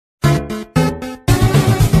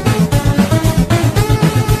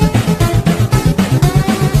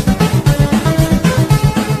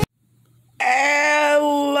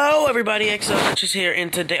everybody, XLduchess here,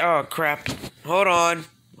 and today, oh crap, hold on,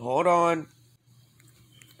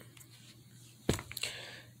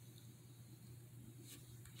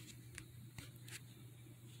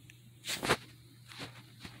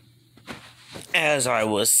 as I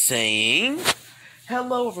was saying,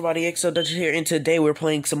 hello everybody, XLduchess here, and today we're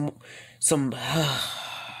playing some,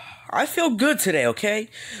 I feel good today, okay,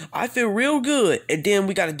 I feel real good, and then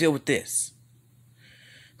we gotta deal with this.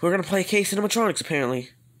 We're gonna play animationics, apparently.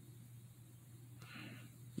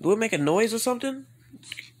 Do it make a noise or something?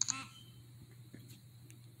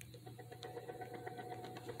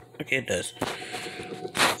 Okay, it does. Looks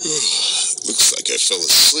like I fell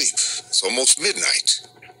asleep. It's almost midnight.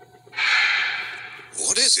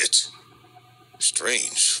 What is it?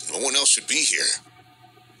 Strange. No one else should be here.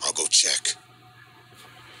 I'll go check.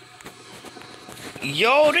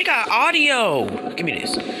 Yo, they got audio! Give me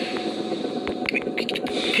this.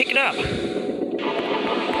 Pick it up.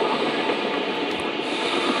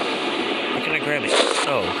 Where can I grab it?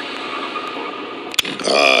 Oh.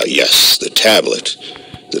 Yes, the tablet.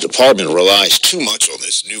 The department relies too much on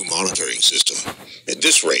this new monitoring system. At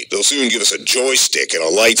this rate, they'll soon give us a joystick and a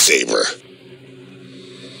lightsaber.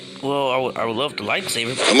 Well, I would love the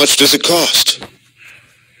lightsaber. How much does it cost?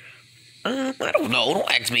 I don't know. Don't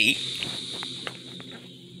ask me.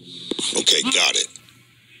 Okay, got it.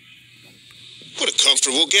 What a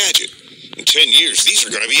comfortable gadget. In 10 years, these are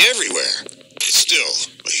going to be everywhere. Still,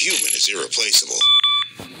 a human is irreplaceable.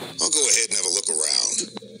 I'll go ahead and have a look around.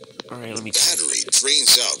 Alright, let me... Battery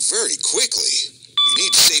drains out very quickly. You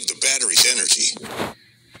need to save the battery's energy.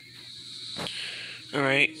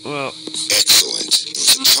 Alright, well... Excellent.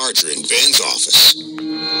 There's a charger in Ben's office.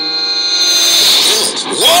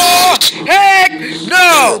 What? Heck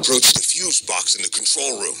no! Approach the fuse box in the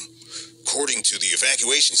control room. According to the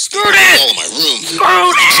evacuation Screw schedule this! in my room,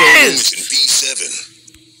 Screw this! in B7.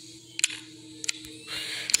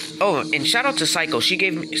 Oh, and shout out to Psycho. She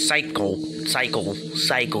gave me... Psycho.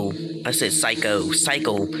 I said Psycho.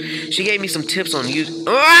 She gave me some tips on YouTube.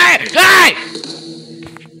 Hey!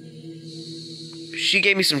 She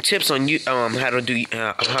gave me some tips on how to do...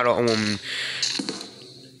 I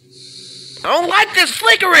don't like this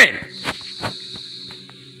flickering!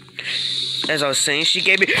 As I was saying, she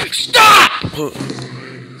gave me... Stop!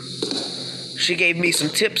 She gave me some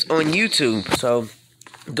tips on YouTube, so...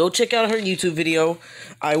 Go check out her YouTube video.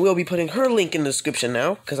 I will be putting her link in the description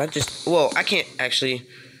now, because I just... Well, I can't actually...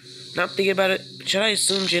 Not thinking about it. Should I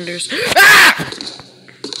assume genders? Ah!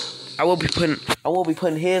 I will be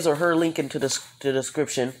putting his or her link into the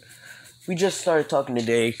description. We just started talking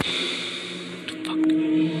today.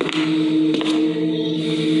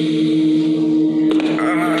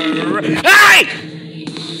 Hey!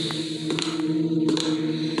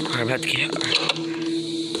 I'm about to get...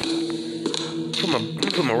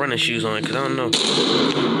 Put my running shoes on, because I don't know.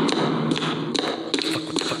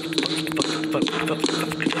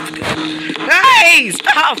 Hey!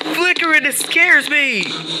 Stop flickering, it scares me!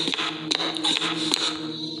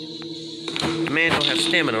 The man don't have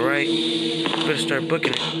stamina, right? Better start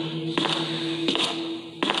booking it.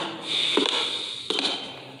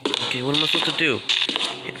 Okay, what am I supposed to do?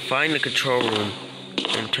 Find the control room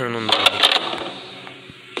and turn on the light.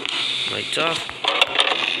 Lights off.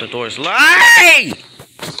 The door's locked!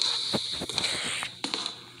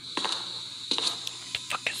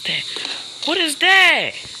 What the fuck is that? What is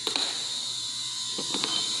that?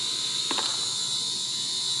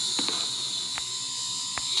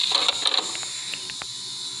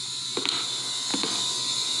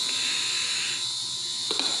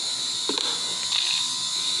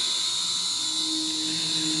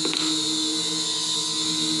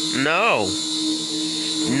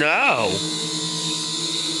 No.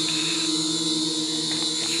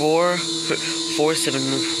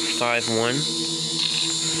 4751.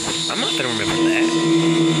 I'm not gonna remember that.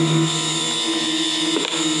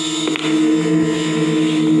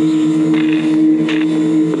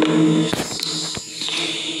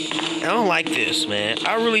 I don't like this, man.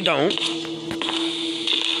 I really don't.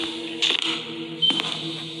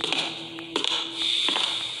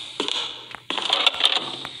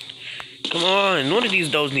 Come on, one of these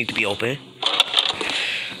doors need to be open.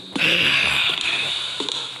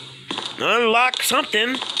 Unlock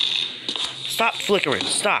something. Stop flickering.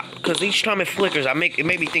 Stop. Because each time it flickers, it made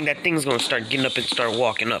me think that thing's gonna start getting up and start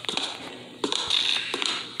walking up.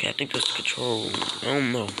 Okay, I think that's the control room. I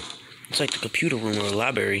don't know. It's like the computer room or a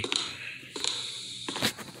library.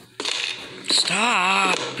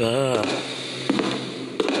 Stop. What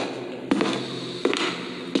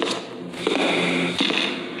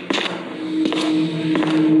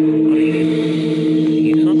are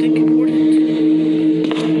you? Something important?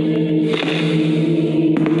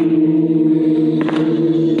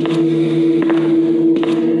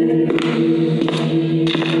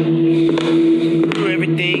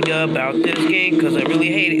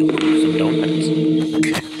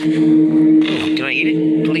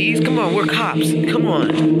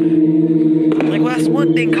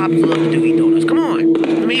 one thing cops love to do, eat donuts. Come on,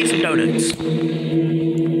 let me eat some donuts.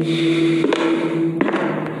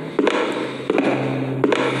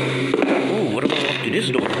 Ooh, what if I walk through this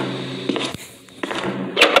door?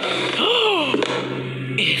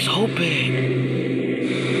 It's open.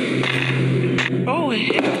 Oh,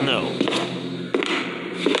 heck no.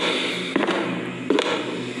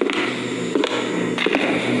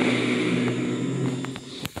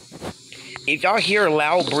 If y'all hear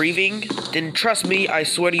loud breathing, then trust me, I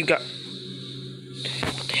swear to you guys.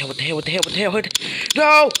 What the hell, what the hell, what the hell, what the hell?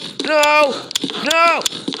 No! No! No!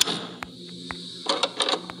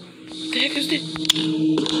 What the heck is this?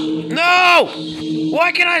 No!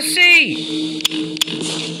 Why can't I see?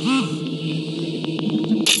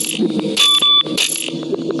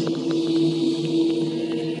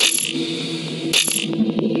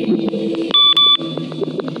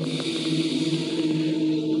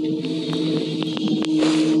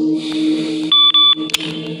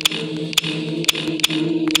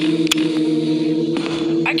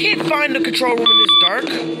 I can't find the control room in this dark.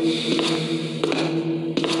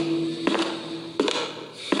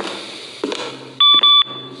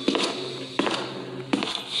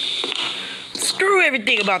 Screw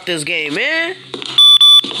everything about this game, man.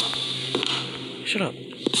 Shut up.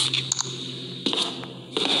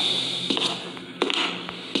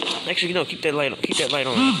 Actually, no, keep that light on. Keep that light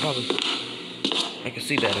on. Probably. I can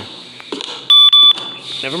see better.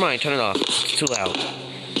 Never mind, turn it off. It's too loud.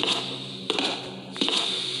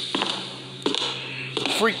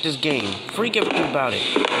 Freak this game. Freak everything about it.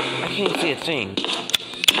 I can't see a thing.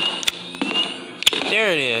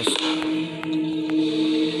 There it is.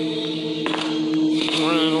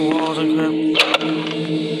 Running the walls and crap.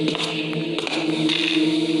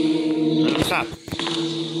 Stop.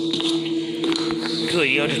 Good,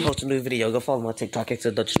 y'all just posted a new video. Go follow my TikTok,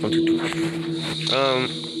 XLduchess.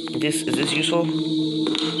 Is this useful?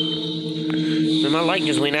 Man, my light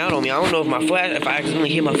just went out on me. I don't know if if I accidentally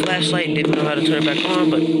hit my flashlight and didn't know how to turn it back on,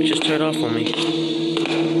 but it just turned off on me. I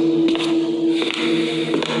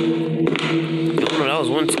don't know, that was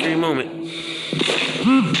one scary moment.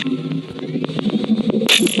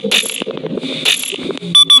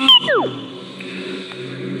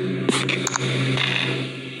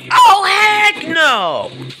 Oh, heck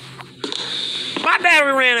no! My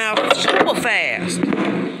battery ran out super fast.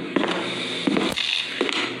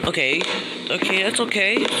 Okay, that's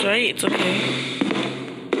okay. It's right, it's okay.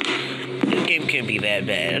 This game can't be that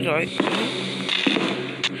bad, alright?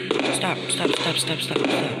 Stop.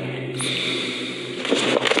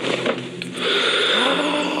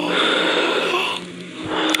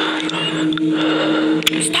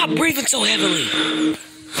 Stop breathing so heavily.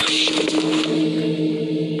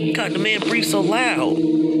 God, the man breathes so loud.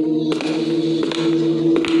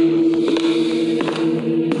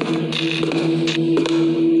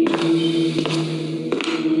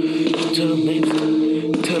 To the left,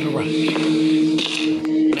 to the right.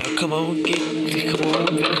 Now come on,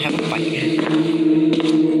 have a fight.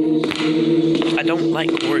 I don't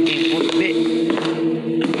like working one bit.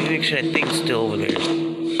 Let me make sure that thing's still over there.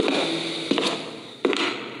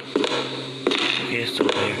 Okay, it's still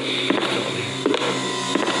there.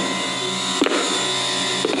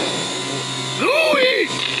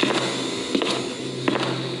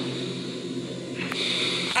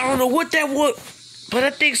 I don't know what that was. But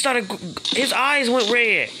that thing started, his eyes went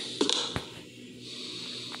red.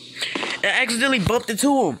 I accidentally bumped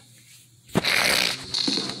into him.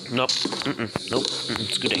 Nope. Nope.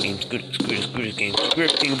 Screw that game. Screw this game. Screw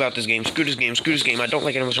everything about this game. Screw this game. I don't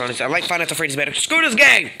like animatronics. I like Five Nights at Freddy's better. Screw this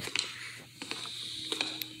game!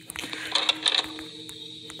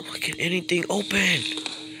 Look at anything open.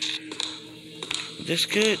 This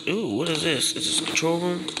good? Ooh, what is this? Is this a control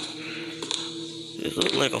room? This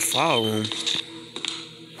looks like a file room.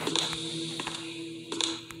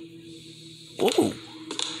 Oh,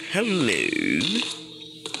 hello.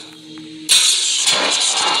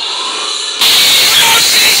 Oh,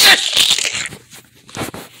 Jesus!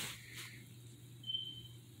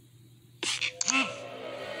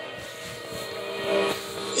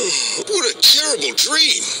 What a terrible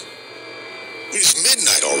dream. It's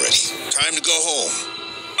midnight already. Time to go home.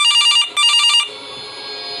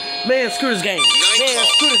 Man, screw this game.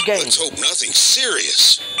 Screw this game. Let's hope nothing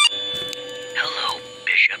serious. Hello,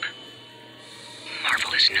 Bishop.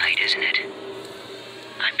 Marvelous night, isn't it?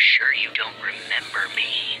 I'm sure you don't remember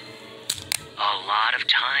me. A lot of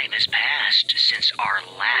time has passed since our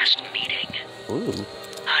last meeting. Ooh.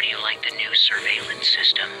 How do you like the new surveillance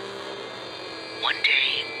system? One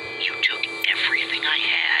day, you took everything I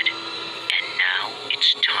had, and now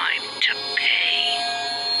it's time to pay.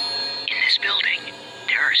 In this building,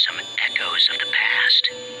 there There are some echoes of the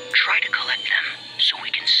past. Try to collect them so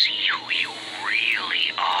we can see who you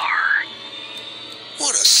really are.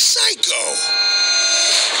 What a psycho!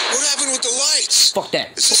 What happened with the lights? Fuck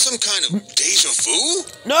that. Is this some kind of deja vu?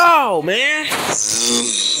 No, man.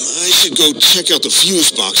 I should go check out the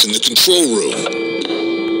fuse box in the control room.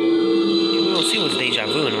 We don't see what's deja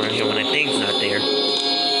vu around here when that thing's not there.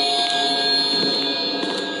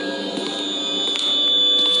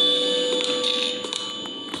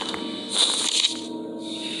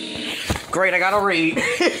 Great, I gotta read.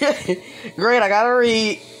 Great, I gotta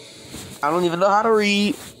read. I don't even know how to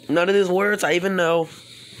read. None of these words I even know.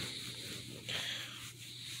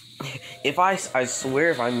 I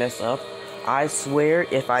swear if I mess up, by this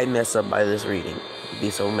reading, I'll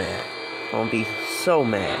be so mad. I'm gonna be so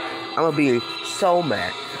mad. I'm gonna be so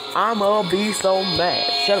mad.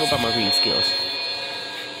 Shut up about my reading skills.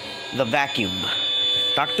 The vacuum.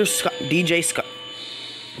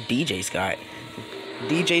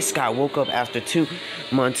 DJ Scott woke up after 2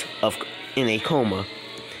 months in a coma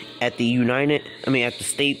at the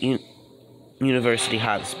State University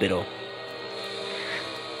Hospital.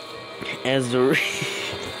 As the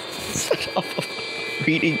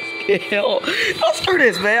reading hell, don't screw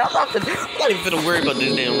this, man. I'm not even gonna worry about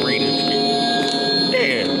this damn reading.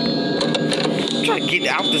 Damn, I'm trying to get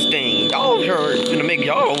out this thing. Y'all over here finna make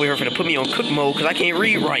y'all over here finna put me on cook mode because I can't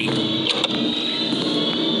read right.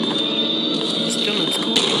 Still in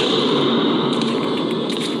school.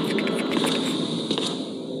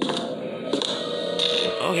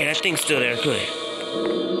 Okay, that thing's still there. Good.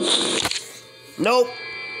 Nope.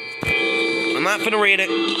 I'm not finna read it.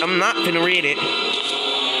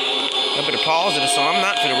 I better pause it, so I'm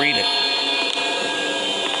not finna read it.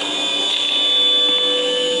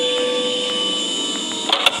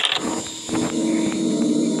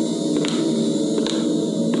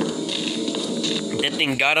 That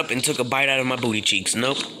thing got up and took a bite out of my booty cheeks.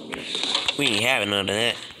 Nope. We ain't having none of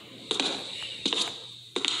that.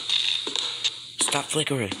 Stop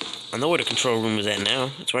flickering. I know where the control room is at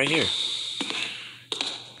now. It's right here.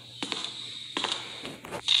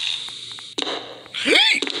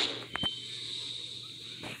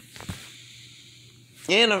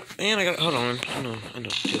 And I got, hold on, I know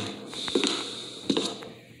too.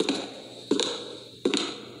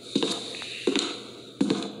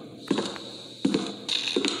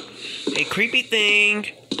 Hey, creepy thing.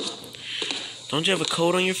 Don't you have a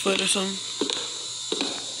coat on your foot or something?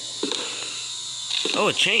 Oh,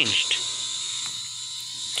 it changed.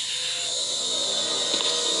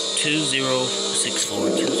 2064.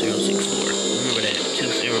 Remember that,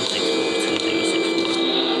 2064.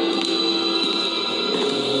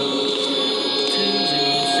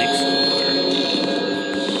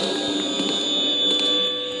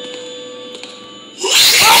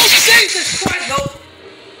 Jesus Christ, nope.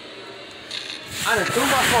 I done threw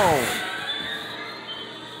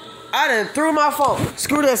my phone.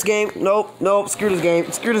 Screw this game. Nope. Screw this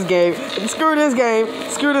game. Screw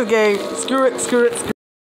it.